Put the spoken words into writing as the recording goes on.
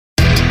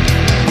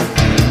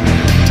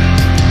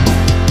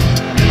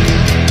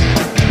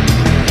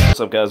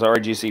What's up, guys?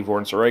 RGC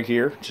Vorensreg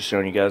here, just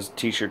showing you guys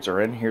t-shirts are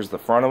in. Here's the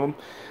front of them.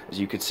 As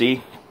you can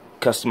see,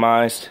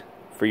 customized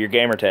for your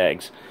gamer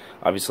tags.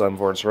 Obviously, I'm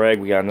Vorensreg.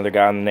 We got another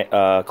guy in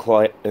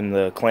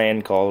the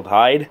clan called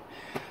Hyde.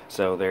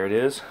 So there it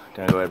is.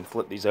 Gonna go ahead and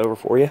flip these over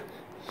for you.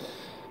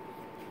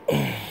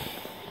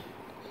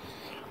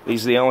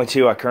 These are the only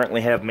two I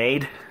currently have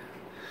made.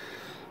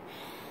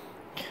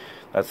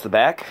 That's the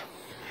back.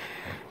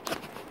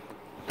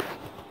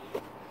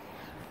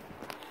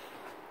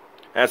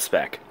 That's the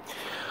back.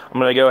 I'm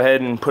going to go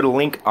ahead and put a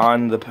link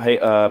on the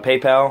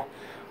PayPal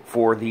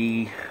for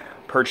the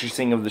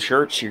purchasing of the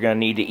shirts. You're going to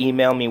need to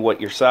email me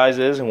what your size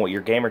is and what your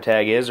gamer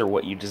tag is, or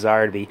what you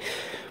desire to be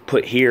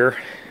put here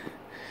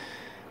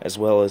as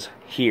well as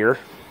here.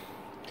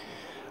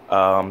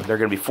 They're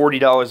going to be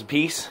 $40 a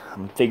piece.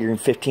 I'm figuring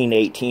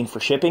 $15 to $18 for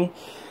shipping.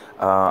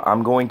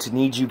 I'm going to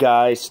need you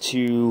guys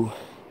to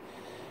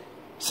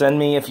send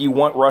me, if you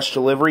want rush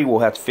delivery. We'll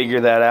have to figure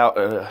that out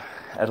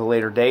at a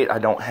later date. I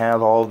don't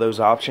have all of those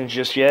options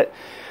just yet,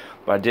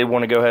 but I did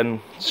want to go ahead and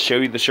show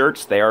you the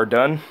shirts. They are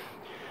done.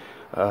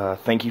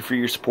 Thank you for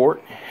your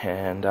support,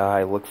 and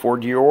I look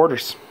forward to your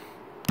orders.